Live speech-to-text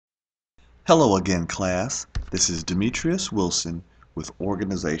Hello again, class. This is Demetrius Wilson with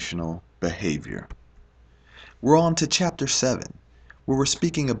Organizational Behavior. We're on to Chapter 7, where we're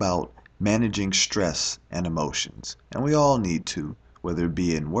speaking about managing stress and emotions. And we all need to, whether it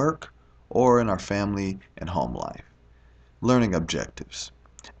be in work or in our family and home life. Learning objectives.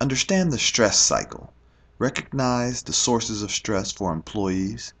 Understand the stress cycle. Recognize the sources of stress for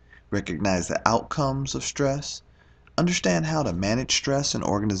employees. Recognize the outcomes of stress. Understand how to manage stress in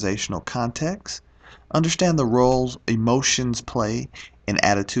organizational contexts. Understand the roles emotions play in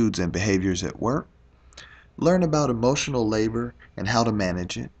attitudes and behaviors at work. Learn about emotional labor and how to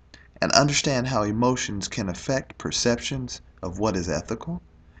manage it. And understand how emotions can affect perceptions of what is ethical.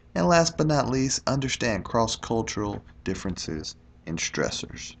 And last but not least, understand cross-cultural differences in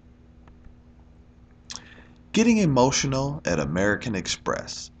stressors. Getting emotional at American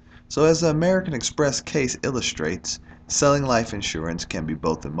Express. So as the American Express case illustrates, selling life insurance can be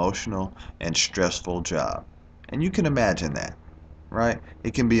both emotional and stressful job. And you can imagine that, right?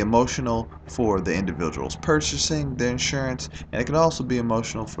 It can be emotional for the individuals purchasing the insurance, and it can also be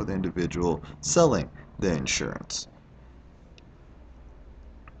emotional for the individual selling the insurance.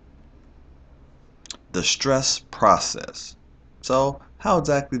 The stress process. So how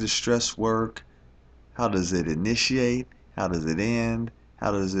exactly does stress work? How does it initiate? How does it end?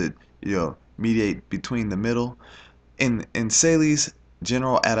 How does it, mediate between the middle? In Saley's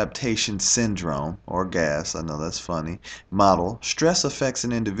General Adaptation Syndrome, or GAS, I know that's funny, model, stress affects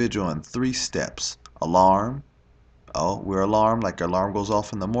an individual in 3 steps. Alarm, oh, we're alarmed, like our alarm goes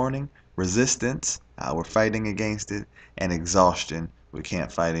off in the morning. Resistance, we're fighting against it. And exhaustion, we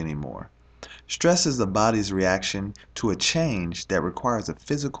can't fight anymore. Stress is the body's reaction to a change that requires a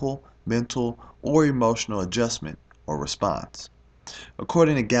physical, mental, or emotional adjustment or response.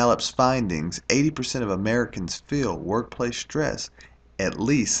 According to Gallup's findings, 80% of Americans feel workplace stress at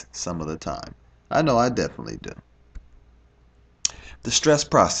least some of the time. I know I definitely do. The stress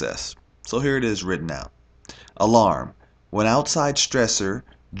process. So here it is written out. Alarm. When outside stressor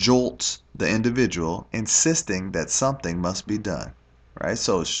jolts the individual, insisting that something must be done. Right?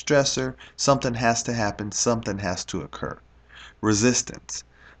 So stressor, something has to happen, something has to occur. Resistance.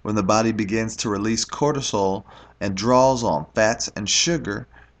 When the body begins to release cortisol and draws on fats and sugar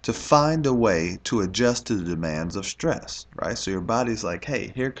to find a way to adjust to the demands of stress, right? So your body's like,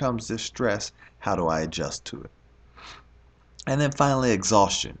 hey, here comes this stress, how do I adjust to it? And then finally,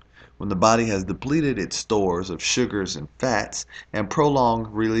 exhaustion. When the body has depleted its stores of sugars and fats and prolonged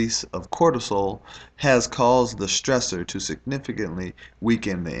release of cortisol has caused the stressor to significantly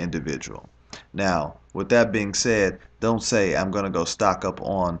weaken the individual. Now, with that being said, don't say I'm going to go stock up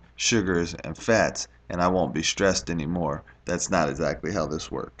on sugars and fats and I won't be stressed anymore. That's not exactly how this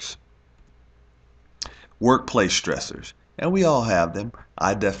works. Workplace stressors. And we all have them.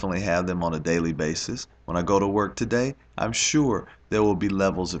 I definitely have them on a daily basis. When I go to work today, I'm sure there will be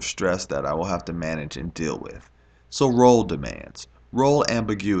levels of stress that I will have to manage and deal with. So role demands, role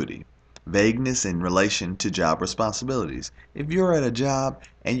ambiguity, vagueness in relation to job responsibilities. If you're at a job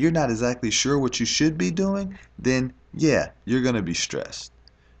and you're not exactly sure what you should be doing, then yeah, you're going to be stressed.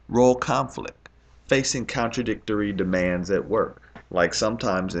 Role conflict, facing contradictory demands at work. Like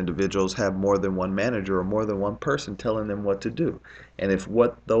sometimes individuals have more than one manager or more than one person telling them what to do. And if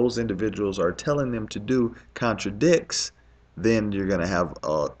what those individuals are telling them to do contradicts, then you're going to have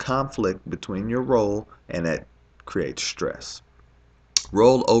a conflict between your role, and that creates stress.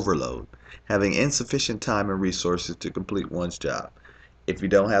 Role overload, having insufficient time and resources to complete one's job. If you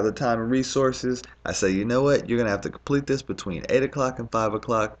don't have the time and resources, I say, you know what, you're going to have to complete this between 8 o'clock and 5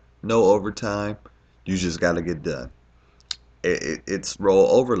 o'clock, no overtime, you just got to get done. It's role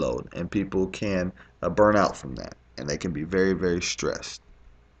overload, and people can burn out from that, and they can be very, very stressed.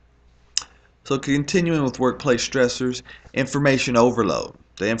 So continuing with workplace stressors, information overload.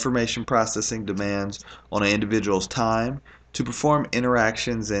 The information processing demands on an individual's time to perform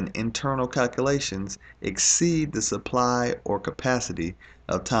interactions and internal calculations exceed the supply or capacity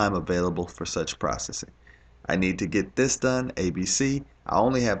of time available for such processing. I need to get this done, ABC. I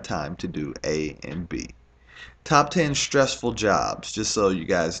only have time to do A and B. Top 10 stressful jobs, just so you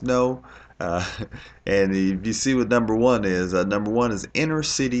guys know. Uh, and if you see what number one is inner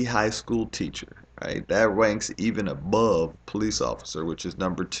city high school teacher. Right? That ranks even above police officer, which is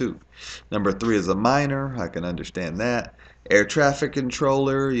number 2. Number 3 is a miner. I can understand that. Air traffic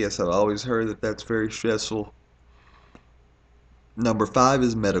controller. Yes, I've always heard that that's very stressful. Number 5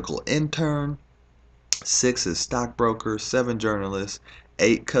 is medical intern. 6 is stockbroker. 7 journalist.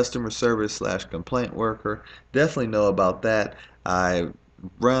 8 customer service / complaint worker. Definitely know about that. I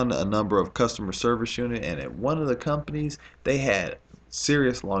run a number of customer service unit, and at one of the companies they had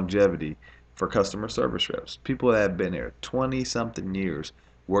serious longevity for customer service reps. People that have been there 20 something years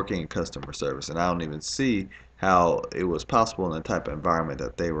working in customer service, and I don't even see how it was possible in the type of environment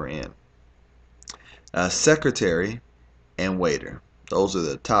that they were in. Secretary and waiter. Those are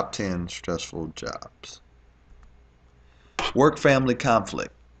the top 10 stressful jobs. Work-family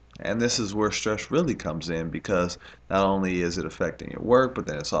conflict. And this is where stress really comes in, because not only is it affecting your work, but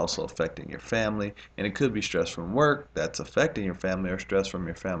then it's also affecting your family. And it could be stress from work that's affecting your family, or stress from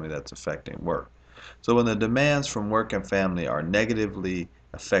your family that's affecting work. So when the demands from work and family are negatively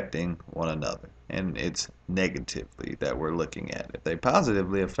affecting one another, and it's negatively that we're looking at. If they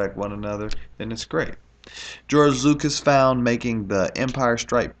positively affect one another, then it's great. George Lucas found making The Empire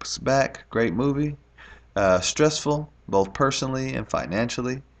Strikes Back, great movie, stressful, both personally and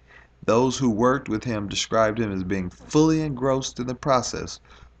financially. Those who worked with him described him as being fully engrossed in the process,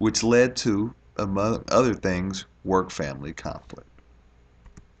 which led to, among other things, work-family conflict.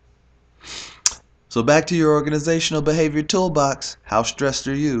 So back to your organizational behavior toolbox. How stressed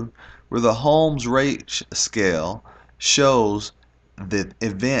are you? Where the Holmes rate scale shows the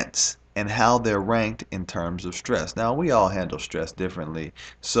events and how they're ranked in terms of stress. Now, we all handle stress differently,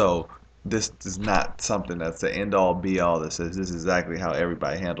 so this is not something that's the end-all be-all that says this is exactly how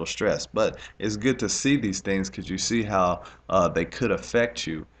everybody handles stress. But it's good to see these things, because you see how they could affect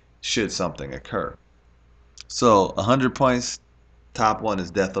you should something occur. So 100 points. Top one is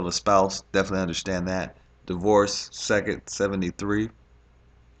death of a spouse. Definitely understand that. Divorce, second, 73.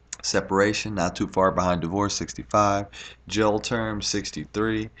 Separation, not too far behind divorce, 65. Jail term,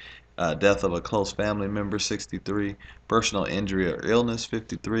 63. Death of a close family member, 63. Personal injury or illness,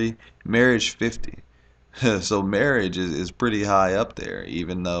 53. Marriage, 50. So marriage is pretty high up there,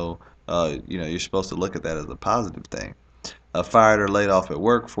 even though you're supposed to look at that as a positive thing. Fired or laid off at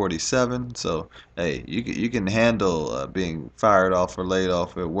work, 47. So hey, you can handle being fired off or laid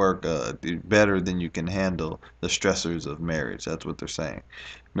off at work better than you can handle the stressors of marriage. That's what they're saying.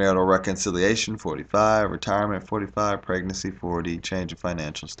 Marital reconciliation, 45. Retirement, 45. Pregnancy, 40. Change of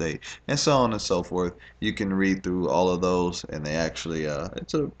financial state, and so on and so forth. You can read through all of those, and they actually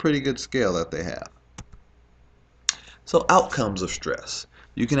it's a pretty good scale that they have. So outcomes of stress.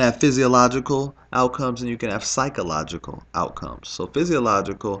 You can have physiological outcomes and you can have psychological outcomes. So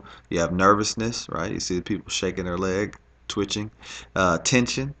physiological, you have nervousness, right? You see people shaking their leg, twitching,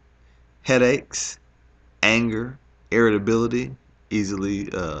 tension, headaches, anger, irritability,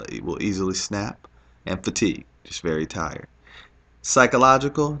 it will easily snap, and fatigue, just very tired.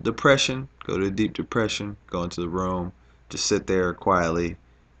 Psychological, depression, go to a deep depression, go into the room, just sit there quietly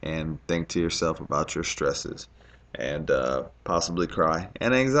and think to yourself about your stresses, and possibly cry.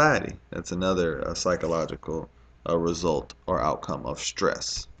 And anxiety, that's another psychological result or outcome of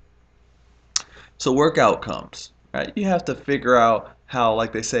stress. So work outcomes, right? You have to figure out how,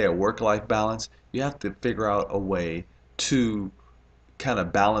 like they say, a work-life balance, you have to figure out a way to kind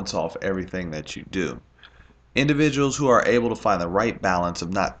of balance off everything that you do. Individuals who are able to find the right balance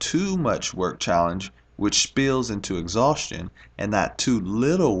of not too much work challenge, which spills into exhaustion, and not too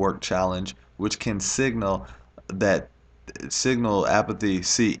little work challenge, which can signal apathy,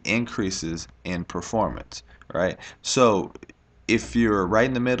 see increases in performance, right? So if you're right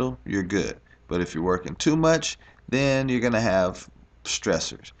in the middle, you're good. But if you're working too much, then you're going to have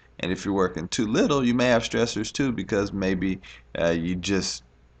stressors. And if you're working too little, you may have stressors too, because maybe you just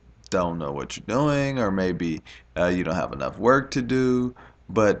don't know what you're doing, or maybe you don't have enough work to do,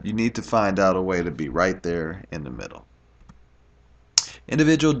 but you need to find out a way to be right there in the middle.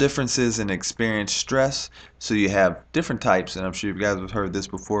 Individual differences in experience stress. So you have different types, and I'm sure you guys have heard this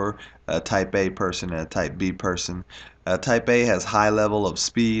before, a type A person and a type B person. Type A has high level of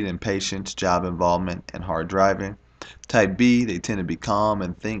speed and patience, job involvement, and hard driving. Type B, they tend to be calm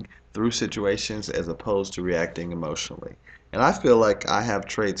and think through situations as opposed to reacting emotionally. And I feel like I have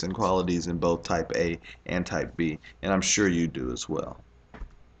traits and qualities in both type A and type B, and I'm sure you do as well.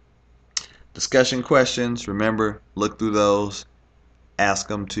 Discussion questions, remember, look through those, ask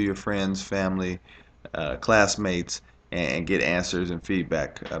them to your friends, family, classmates, and get answers and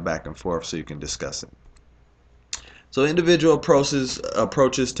feedback back and forth so you can discuss it. So individual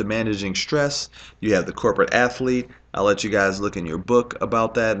approaches to managing stress. You have the corporate athlete. I'll let you guys look in your book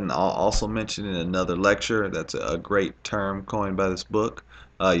about that, and I'll also mention in another lecture. That's a great term coined by this book.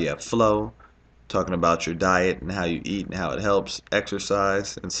 You have flow, talking about your diet and how you eat and how it helps.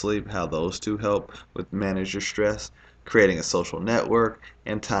 Exercise and sleep, how those two help with manage your stress. Creating a social network,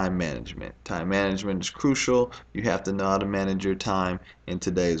 and time management. Time management is crucial. You have to know how to manage your time in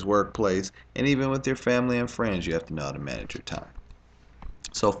today's workplace, and even with your family and friends, you have to know how to manage your time.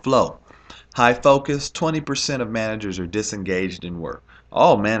 So flow. High focus, 20% of managers are disengaged in work.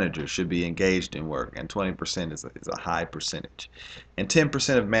 All managers should be engaged in work, and 20% is a high percentage. And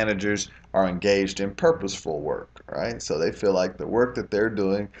 10% of managers are engaged in purposeful work, right? So they feel like the work that they're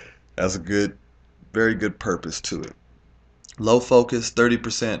doing has a good, very good purpose to it. Low focus,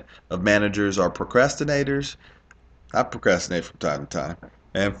 30% of managers are procrastinators. I procrastinate from time to time.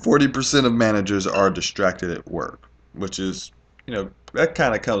 And 40% of managers are distracted at work, which is, that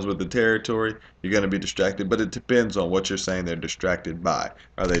kind of comes with the territory. You're going to be distracted, but it depends on what you're saying they're distracted by.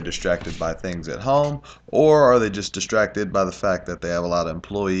 Are they distracted by things at home, or are they just distracted by the fact that they have a lot of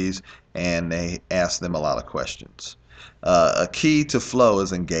employees and they ask them a lot of questions? A key to flow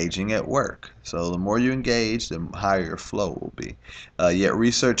is engaging at work. So the more you engage, the higher your flow will be. Yet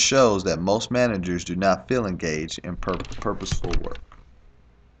research shows that most managers do not feel engaged in purposeful work.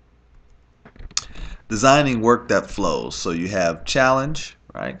 Designing work that flows. So you have challenge,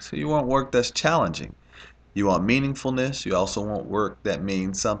 right? So you want work that's challenging. You want meaningfulness. You also want work that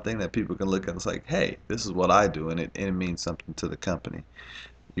means something that people can look at and it's like, hey, this is what I do, and it means something to the company.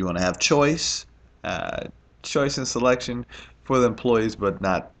 You want to have choice, uh, choice and selection for the employees, but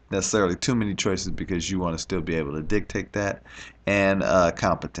not necessarily too many choices because you want to still be able to dictate that. And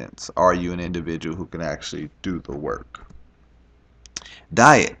competence. Are you an individual who can actually do the work?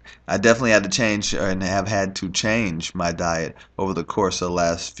 Diet. I definitely had to change and have had to change my diet over the course of the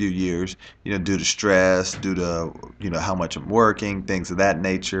last few years, due to stress, due to, how much I'm working, things of that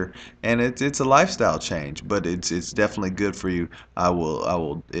nature. And it's a lifestyle change, but it's definitely good for you. I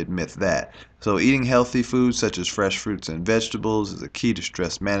will admit that. So eating healthy foods such as fresh fruits and vegetables is a key to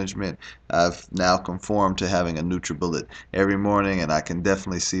stress management. I've now conformed to having a NutriBullet every morning, and I can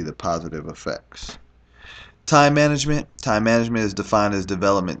definitely see the positive effects. Time management. Time management is defined as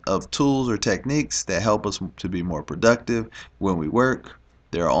development of tools or techniques that help us to be more productive when we work.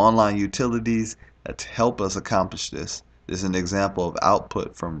 There are online utilities that help us accomplish this. This is an example of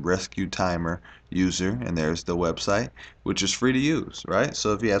output from Rescue Timer user, and there's the website, which is free to use, right?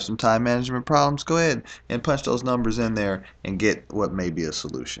 So if you have some time management problems, go ahead and punch those numbers in there and get what may be a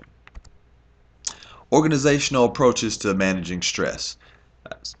solution. Organizational approaches to managing stress.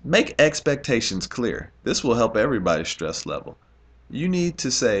 Make expectations clear. This will help everybody's stress level. You need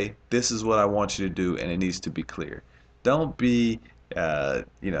to say, this is what I want you to do, and it needs to be clear. Don't be,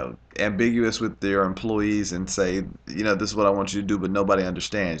 ambiguous with your employees and say, this is what I want you to do, but nobody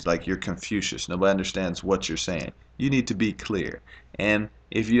understands. Like you're Confucius. Nobody understands what you're saying. You need to be clear. And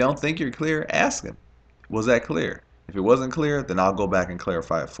if you don't think you're clear, ask them. Was that clear? If it wasn't clear, then I'll go back and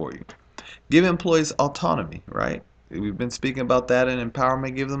clarify it for you. Give employees autonomy, right? We've been speaking about that in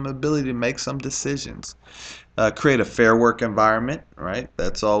empowerment. Give them the ability to make some decisions. Create a fair work environment, right?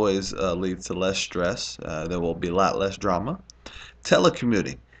 That's always leads to less stress. There will be a lot less drama.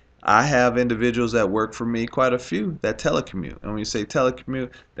 Telecommuting. I have individuals that work for me, quite a few, that telecommute. And when you say telecommute,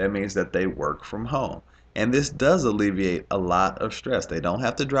 that means that they work from home. And this does alleviate a lot of stress. They don't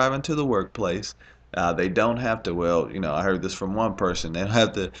have to drive into the workplace. They don't have to, I heard this from one person. They don't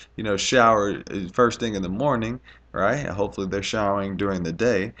have to, shower first thing in the morning, right? Hopefully they're showering during the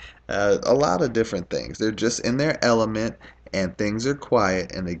day. A lot of different things. They're just in their element and things are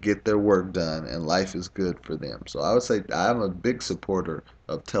quiet and they get their work done and life is good for them. So I would say I'm a big supporter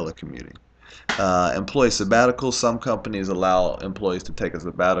of telecommuting. Employee sabbaticals. Some companies allow employees to take a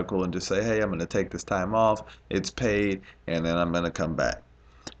sabbatical and just say, hey, I'm going to take this time off. It's paid and then I'm going to come back.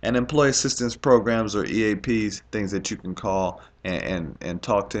 And employee assistance programs or EAPs, things that you can call and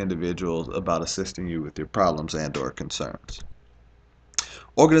talk to individuals about assisting you with your problems and or concerns.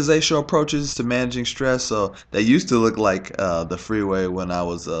 Organizational approaches to managing stress. So they used to look like the freeway when I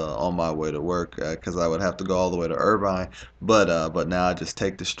was on my way to work because I would have to go all the way to Irvine. But now I just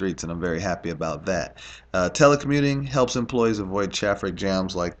take the streets, and I'm very happy about that. Telecommuting helps employees avoid traffic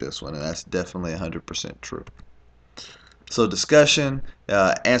jams like this one, and that's definitely 100% true. So discussion,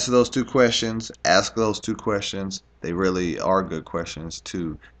 answer those two questions, ask those two questions. They really are good questions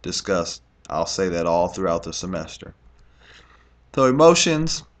to discuss. I'll say that all throughout the semester. So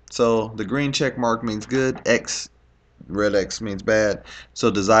emotions, so the green check mark means good, X, red X means bad. So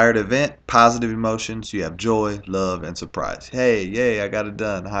desired event, positive emotions, you have joy, love, and surprise. Hey, yay, I got it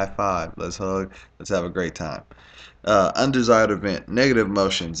done, high five, let's hug, let's have a great time. Undesired event, negative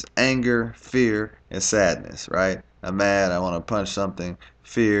emotions, anger, fear, and sadness, right? I'm mad, I want to punch something.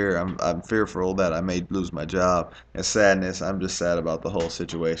 Fear, I'm fearful that I may lose my job. And sadness, I'm just sad about the whole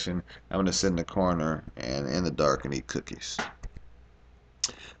situation. I'm going to sit in the corner and in the dark and eat cookies.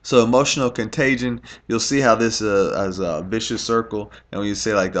 So emotional contagion, you'll see how this is a vicious circle. And when you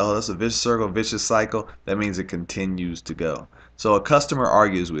say like, oh, that's a vicious circle, vicious cycle, that means it continues to go. So a customer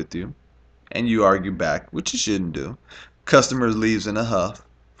argues with you, and you argue back, which you shouldn't do. Customer leaves in a huff.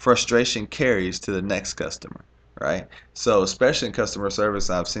 Frustration carries to the next customer, right? So especially in customer service,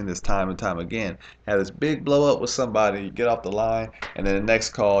 I've seen this time and time again. Have this big blow up with somebody, you get off the line, and then the next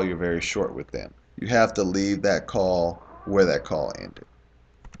call you're very short with them. You have to leave that call where that call ended.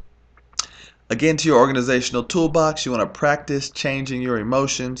 Again, to your organizational toolbox, you want to practice changing your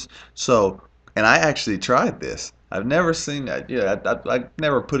emotions. So, and I actually tried this. I've never seen that. Yeah, I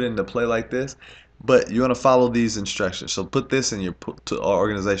never put it into play like this. But you want to follow these instructions. So put this in your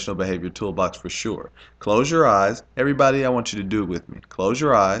organizational behavior toolbox for sure. Close your eyes. Everybody, I want you to do it with me. Close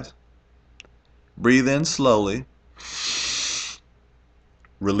your eyes. Breathe in slowly.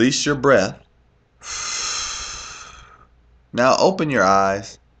 Release your breath. Now open your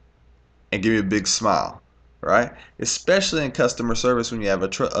eyes and give me a big smile, right? Especially in customer service when you have a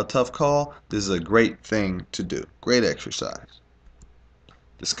tough call, this is a great thing to do. Great exercise.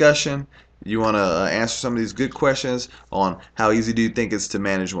 Discussion. You want to answer some of these good questions on how easy do you think it's to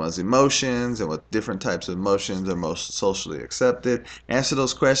manage one's emotions and what different types of emotions are most socially accepted. Answer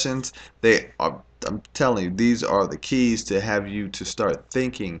those questions. They are, I'm telling you, these are the keys to have you to start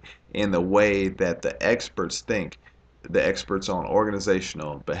thinking in the way that the experts think, the experts on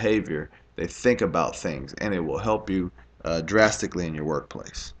organizational behavior. They think about things, and it will help you drastically in your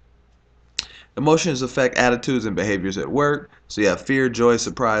workplace. Emotions affect attitudes and behaviors at work. So you have fear, joy,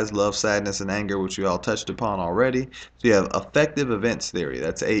 surprise, love, sadness, and anger, which we all touched upon already. So you have affective events theory,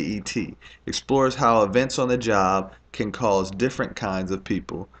 that's AET. Explores how events on the job can cause different kinds of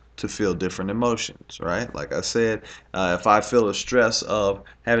people to feel different emotions, right? Like I said, if I feel the stress of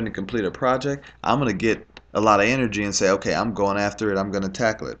having to complete a project, I'm going to get a lot of energy and say, okay, I'm going after it, I'm going to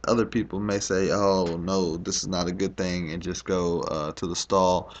tackle it. Other people may say, oh no, this is not a good thing, and just go to the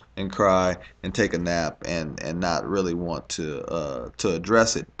stall and cry and take a nap and not really want to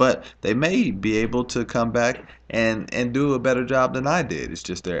address it. But they may be able to come back and do a better job than I did. It's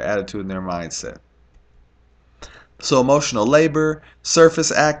just their attitude and their mindset. So emotional labor,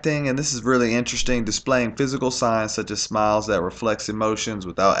 surface acting, and this is really interesting, displaying physical signs such as smiles that reflects emotions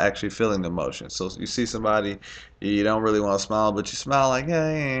without actually feeling the emotion. So you see somebody, you don't really want to smile, but you smile like,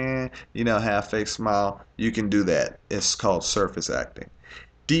 hey, half fake smile. You can do that. It's called surface acting.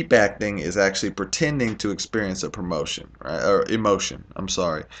 Deep acting is actually pretending to experience a promotion, right? Or emotion. I'm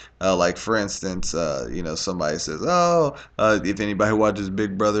sorry. Like for instance, somebody says, "Oh," if anybody watches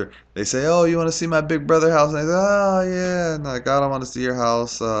Big Brother, they say, "Oh, you want to see my Big Brother house?" And they say, "Oh, yeah." And like, "I don't want to see your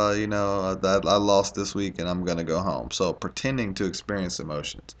house. I lost this week, and I'm gonna go home." So pretending to experience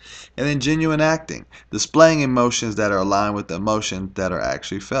emotions, and then genuine acting, displaying emotions that are aligned with the emotions that are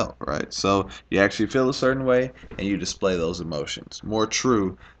actually felt, right? So you actually feel a certain way, and you display those emotions. More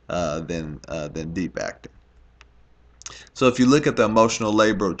true than deep acting. So if you look at the emotional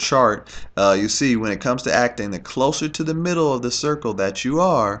labor chart, you see when it comes to acting, the closer to the middle of the circle that you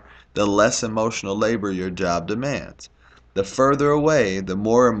are, the less emotional labor your job demands. The further away, the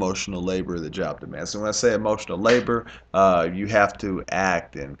more emotional labor the job demands. And when I say emotional labor, you have to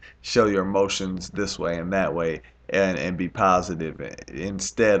act and show your emotions this way and that way and be positive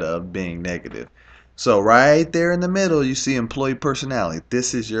instead of being negative. So right there in the middle, you see employee personality.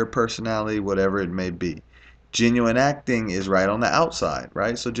 This is your personality, whatever it may be. Genuine acting is right on the outside,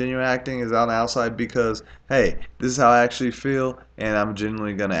 right? So genuine acting is on the outside because, hey, this is how I actually feel, and I'm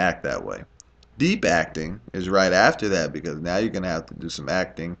genuinely going to act that way. Deep acting is right after that because now you're going to have to do some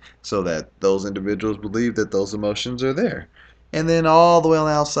acting so that those individuals believe that those emotions are there. And then all the way on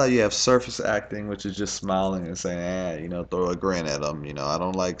the outside, you have surface acting, which is just smiling and saying, throw a grin at them. I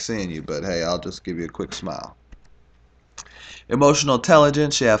don't like seeing you, but hey, I'll just give you a quick smile. Emotional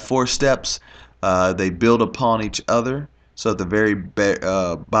intelligence, you have 4 steps. They build upon each other. So at the very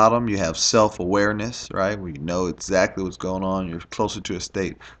bottom, you have self-awareness, right? Where you know exactly what's going on. You're closer to a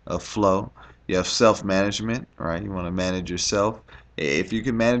state of flow. You have self-management, right? You want to manage yourself. If you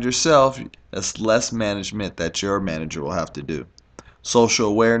can manage yourself, that's less management that your manager will have to do. Social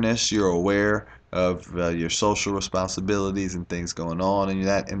awareness, you're aware of your social responsibilities and things going on in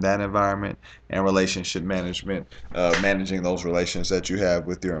that environment. And relationship management, managing those relations that you have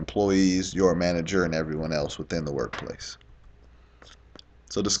with your employees, your manager, and everyone else within the workplace.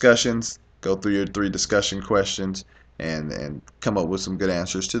 So discussions, go through your 3 discussion questions and come up with some good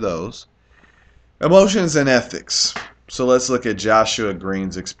answers to those. Emotions and ethics. So let's look at Joshua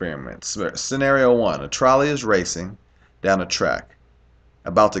Green's experiments. Scenario 1, a trolley is racing down a track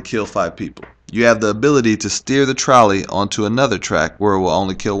about to kill 5 people. You have the ability to steer the trolley onto another track where it will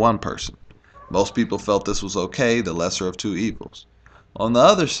only kill 1 person. Most people felt this was okay, the lesser of 2 evils. On the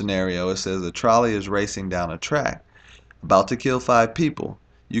other scenario, it says the trolley is racing down a track about to kill 5 people.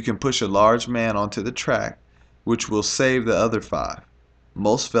 You can push a large man onto the track, which will save the other 5.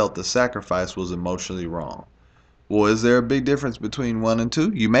 Most felt the sacrifice was emotionally wrong. Well, is there a big difference between 1 and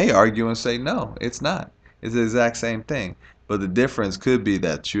 2? You may argue and say no, it's not. It's the exact same thing. But the difference could be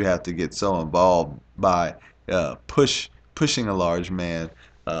that you have to get so involved by pushing a large man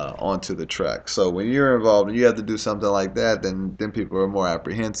onto the track. So when you're involved and you have to do something like that, then people are more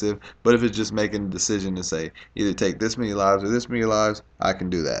apprehensive. But if it's just making a decision to say either take this many lives or this many lives, I can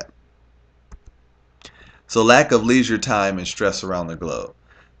do that. So lack of leisure time and stress around the globe.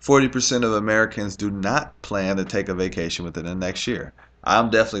 40% of Americans do not plan to take a vacation within the next year.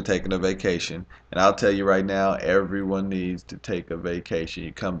 I'm definitely taking a vacation, and I'll tell you right now, everyone needs to take a vacation.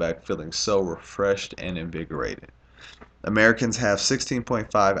 You come back feeling so refreshed and invigorated. Americans have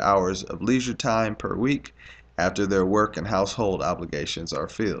 16.5 hours of leisure time per week after their work and household obligations are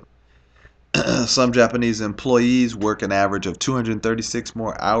filled. Some Japanese employees work an average of 236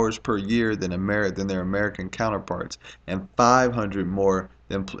 more hours per year than their American counterparts, and 500 more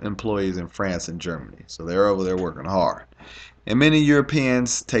than employees in France and Germany. So they're over there working hard. And many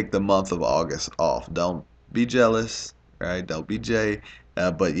Europeans take the month of August off. Don't be jealous, right? Don't be Jay.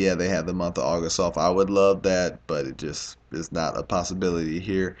 But yeah, they have the month of August off. I would love that, but it just is not a possibility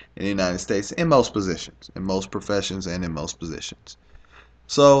here in the United States in most positions, in most professions, and in most positions.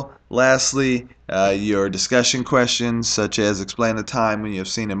 So, lastly, your discussion questions, such as explain a time when you have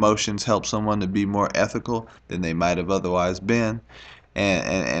seen emotions help someone to be more ethical than they might have otherwise been,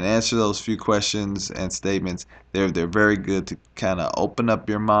 and answer those few questions and statements. They're very good to kind of open up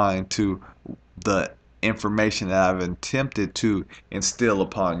your mind to the information that I've attempted to instill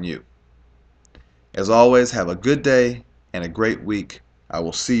upon you. As always, have a good day and a great week. I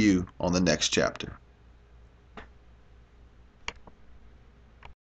will see you on the next chapter.